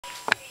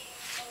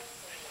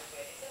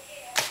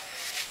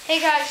Hey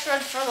guys,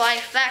 Friends for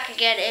Life back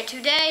again, and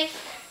today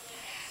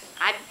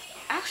I'm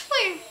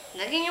actually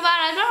thinking about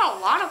it. I've done a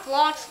lot of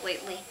vlogs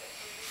lately.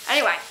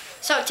 Anyway,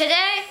 so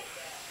today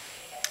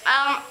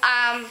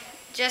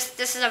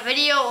this is a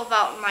video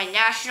about my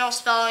National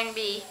Spelling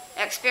Bee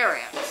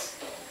experience.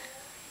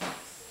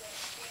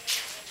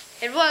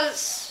 It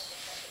was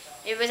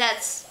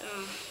at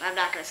I'm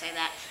not gonna say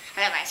that.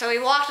 Anyway, so we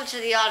walked into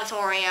the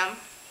auditorium.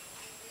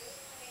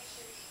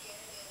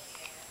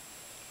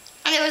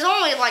 And there was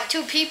only like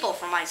 2 people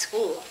from my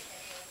school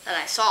that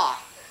I saw,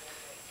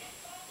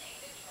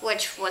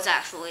 which was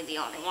actually the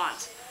only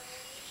ones.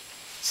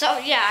 So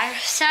yeah, I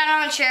sat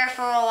on a chair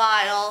for a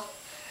while,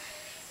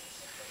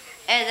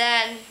 and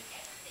then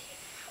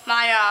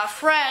my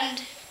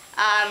friend,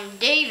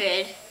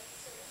 David,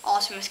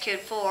 Awesomeness Kid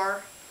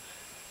 4,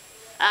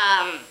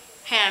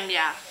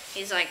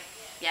 he's like,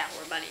 yeah,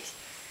 we're buddies.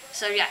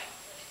 So yeah,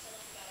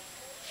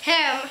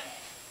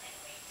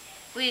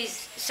 we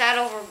sat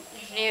over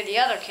near the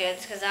other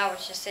kids because I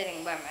was just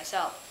sitting by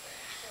myself.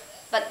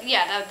 But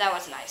yeah, that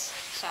was nice.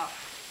 So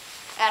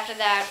after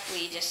that,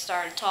 we just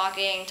started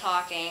talking.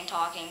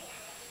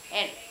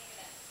 And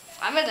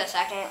I'm in the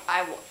second,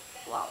 I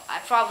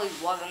probably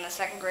was in the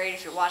 2nd grade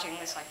if you're watching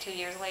this like 2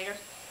 years later.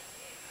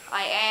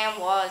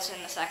 Was in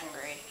the 2nd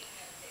grade.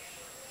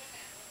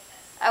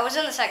 I was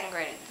in the 2nd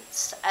grade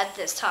at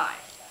this time.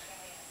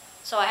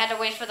 So I had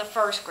to wait for the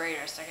 1st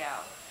graders to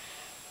go.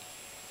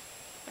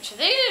 Which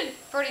they did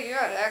pretty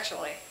good,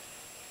 actually.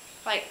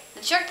 Like, the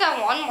chick that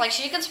won, like,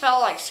 she could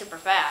spell, like, super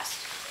fast.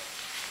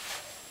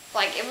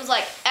 Like, it was,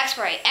 like,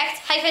 X-ray,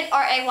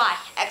 X-R-A-Y,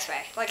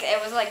 X-ray. Like,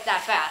 it was, like,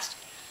 that fast.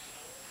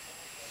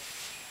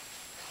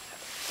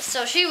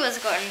 So she was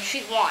good, and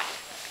she won.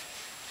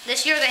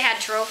 This year they had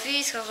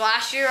trophies, because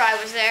last year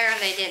I was there and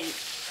they didn't.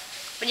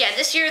 But yeah,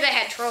 this year they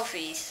had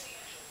trophies.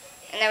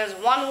 And there was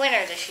one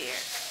winner this year.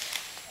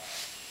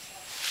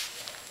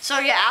 So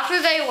yeah, after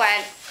they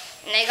went,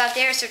 and they got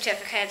their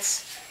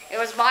certificates, it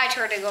was my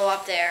turn to go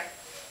up there.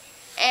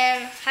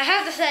 And I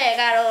have to say I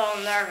got a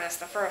little nervous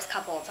the first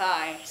couple of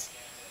times.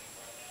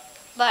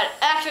 But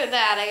after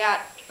that I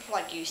got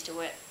like used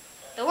to it.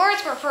 The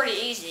words were pretty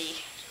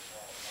easy.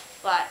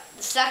 But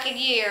the 2nd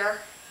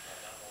year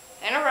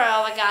in a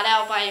row I got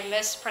out by a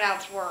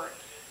mispronounced word.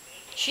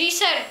 She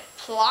said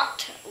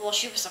plucked, well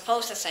she was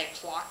supposed to say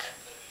pluck.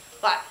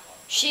 But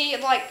she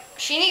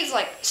needs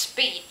like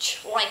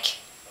speech, like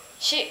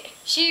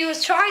She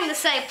was trying to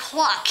say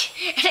pluck,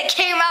 and it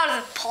came out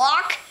as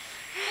pluck.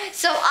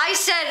 So I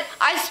said,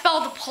 I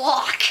spelled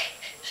pluck.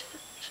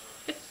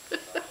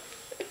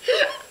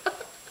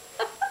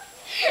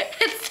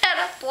 Instead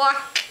of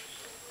pluck.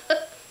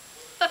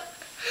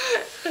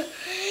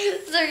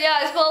 So yeah,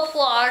 I spelled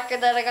pluck,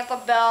 and then I got the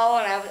bell,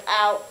 and I was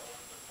out.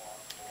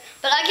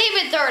 But I came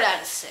in 3rd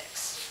out of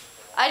 6.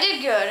 I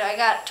did good. I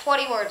got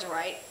 20 words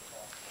right.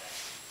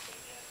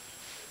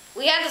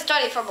 We had to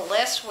study from a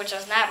list, which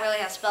is not really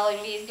how spelling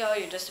bees go.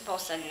 You're just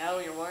supposed to know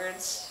your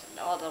words,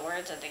 all the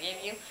words that they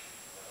give you.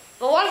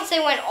 But once they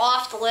went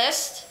off the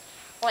list,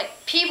 like,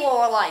 people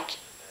were like,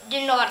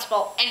 didn't know how to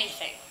spell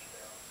anything.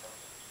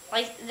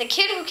 Like, the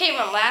kid who came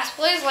in last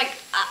place, like,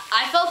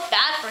 I felt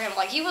bad for him.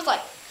 Like, he was,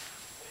 like,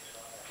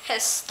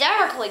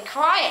 hysterically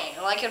crying,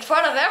 like, in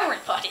front of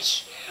everybody.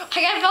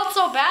 Like, I felt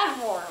so bad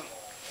for him.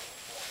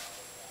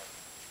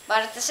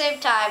 But at the same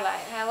time,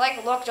 I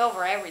like, looked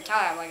over every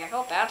time. Like, I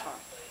felt bad for him.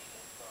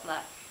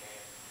 But,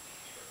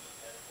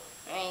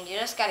 I mean, you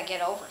just gotta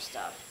get over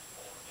stuff.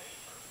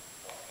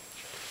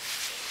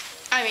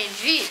 I mean,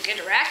 geez, get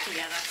your act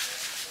together.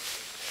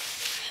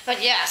 But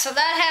yeah, so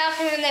that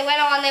happened, and they went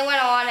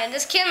on, and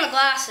this kid in the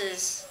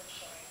glasses,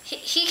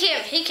 he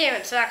came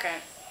in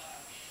 2nd.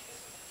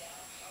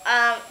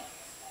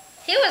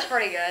 He was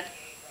pretty good.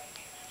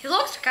 He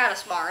looks kind of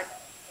smart.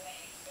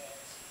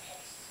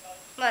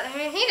 But, I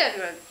mean, he did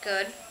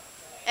good.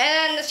 And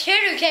then this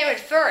kid who came in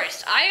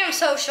 1st, I am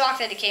so shocked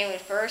that he came in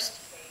 1st.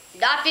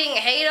 Not being a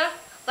hater,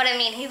 but I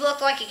mean, he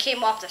looked like he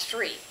came off the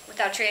street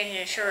without changing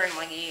his shirt in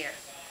like a year.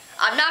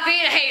 I'm not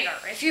being a hater.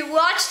 If you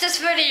watch this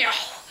video,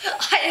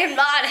 I am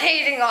not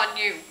hating on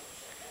you.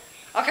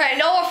 Okay,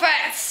 no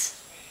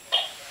offense.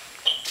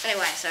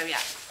 Anyway, so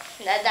yeah.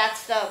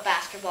 That's the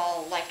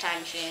basketball lifetime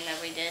machine that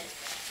we did.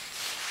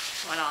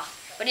 Went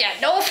off. But yeah,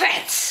 no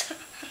offense.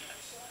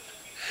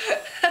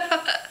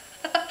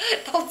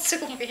 Don't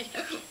sue me.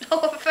 No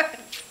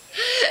offense.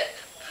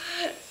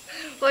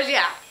 But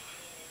yeah.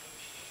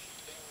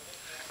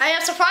 I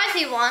am surprised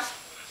he won.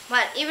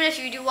 But even if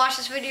you do watch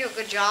this video,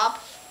 good job.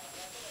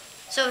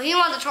 So he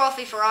won the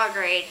trophy for our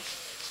grade.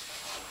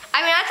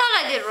 I mean, I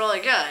thought I did really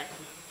good.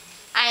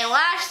 I mean,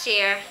 last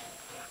year,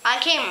 I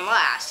came in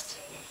last.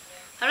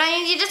 But I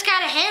mean, you just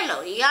gotta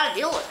handle it. You gotta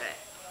deal with it.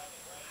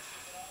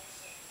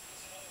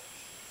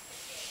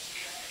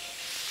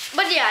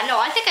 But yeah, no,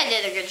 I think I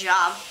did a good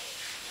job.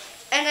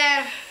 And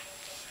then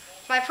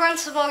my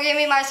principal gave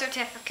me my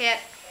certificate.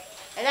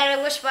 And then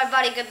I wished my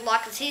buddy good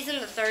luck because he's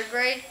in the 3rd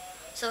grade.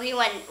 So he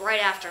went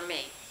right after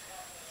me.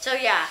 So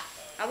yeah,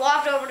 I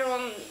walked over to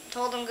him,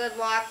 told him good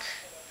luck.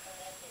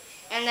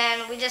 And And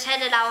then we just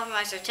headed out with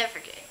my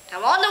certificate.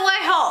 I'm on the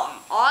way home.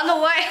 On the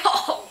way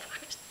home.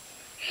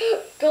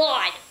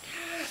 God.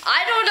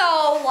 I don't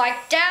know,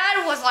 like,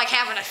 Dad was, like,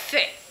 having a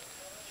fit.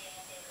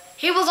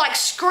 He was, like,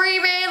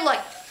 screaming, like,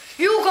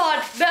 you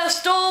got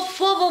messed up,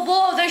 blah, blah,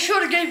 blah. They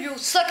should have gave you a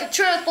second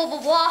chance, blah, blah,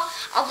 blah.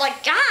 I'm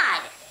like,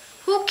 God,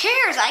 who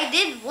cares? I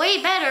did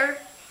way better,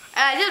 and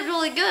I did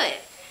really good.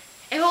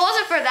 If it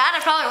wasn't for that,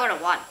 I probably would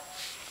have won.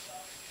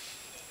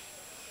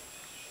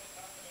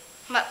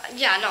 But,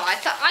 yeah, no, I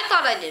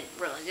thought I did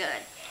really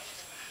good.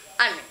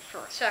 I mean, for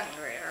a second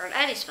grader, an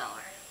Eddie Speller.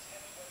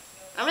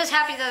 I'm just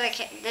happy that I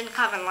didn't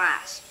come in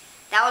last.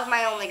 That was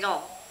my only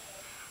goal.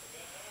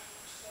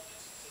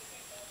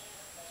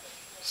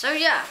 So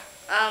yeah,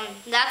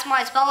 that's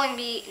my spelling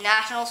bee,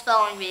 national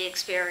spelling bee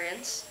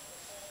experience.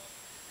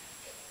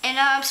 And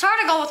I'm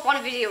starting to go with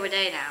one video a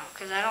day now,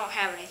 because I don't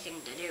have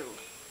anything to do,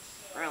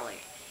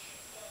 really.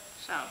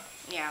 So,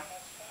 yeah.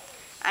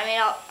 I mean,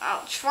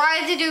 I'll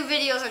try to do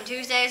videos on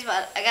Tuesdays,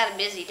 but I got a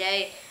busy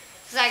day,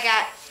 because I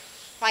got,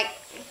 like,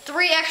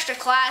 3 extra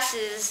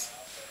classes.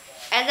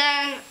 And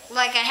then,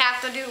 like, I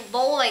have to do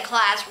bowling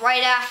class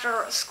right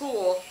after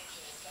school,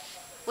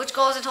 which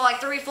goes until,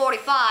 like,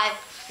 3:45.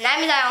 And that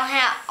means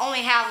I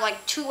only have,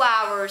 like, 2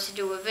 hours to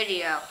do a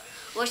video,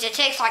 which it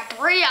takes, like,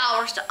 3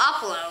 hours to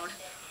upload.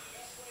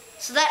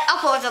 So that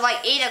uploads at,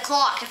 like, 8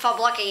 o'clock if I'm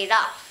lucky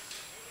enough.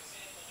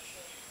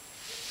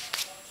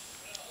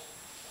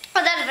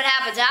 But then if it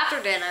happens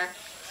after dinner,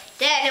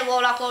 then it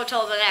won't upload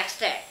till the next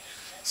day.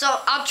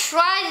 So I'll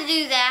try to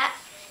do that.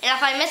 And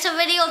if I miss a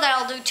video, then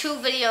I'll do 2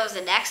 videos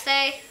the next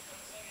day.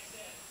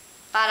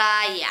 But,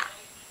 yeah.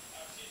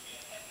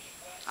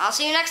 I'll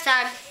see you next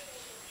time.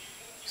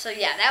 So,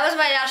 yeah, that was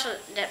my national...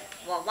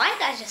 Well, why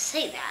did I just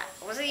say that?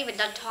 I wasn't even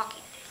done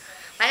talking.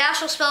 My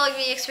national spelling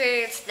bee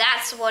experience,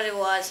 that's what it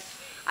was.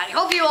 I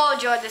hope you all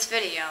enjoyed this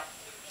video.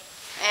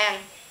 And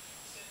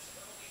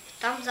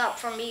thumbs up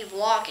for me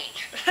vlogging.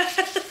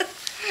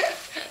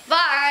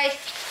 Bye!